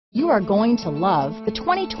You are going to love the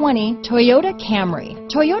 2020 Toyota Camry.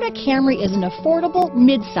 Toyota Camry is an affordable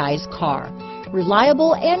mid-size car.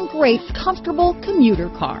 Reliable and great comfortable commuter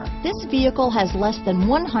car. This vehicle has less than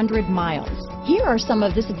 100 miles. Here are some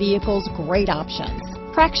of this vehicle's great options.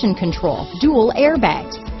 Traction control, dual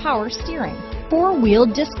airbags, power steering, four-wheel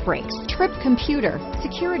disc brakes, trip computer,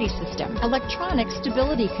 security system, electronic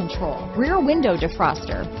stability control, rear window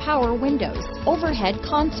defroster, power windows, overhead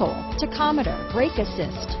console, tachometer, brake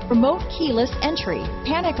assist, remote keyless entry,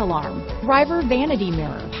 panic alarm, driver vanity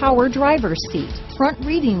mirror, power driver's seat, front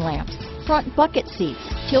reading lamps, front bucket seats,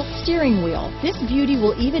 tilt steering wheel. This beauty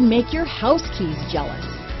will even make your house keys jealous.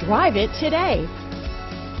 Drive it today.